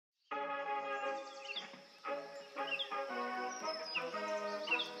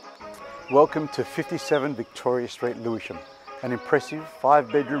Welcome to 57 Victoria Street, Lewisham, an impressive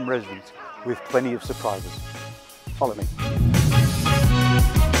 5-bedroom residence with plenty of surprises. Follow me.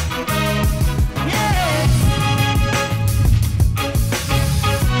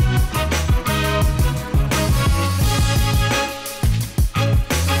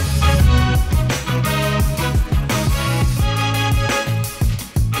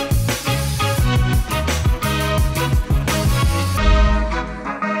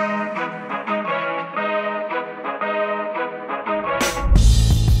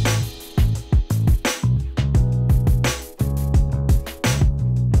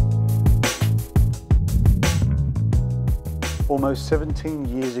 Almost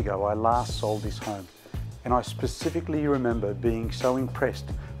 17 years ago, I last sold this home, and I specifically remember being so impressed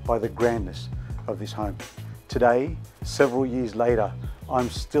by the grandness of this home. Today, several years later, I'm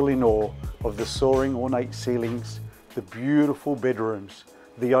still in awe of the soaring ornate ceilings, the beautiful bedrooms,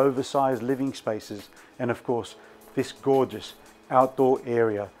 the oversized living spaces, and of course, this gorgeous outdoor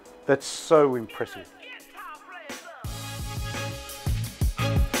area that's so impressive.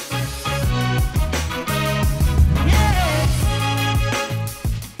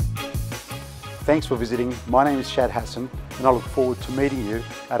 Thanks for visiting. My name is Shad Hassen, and I look forward to meeting you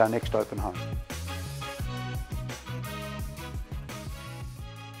at our next open home.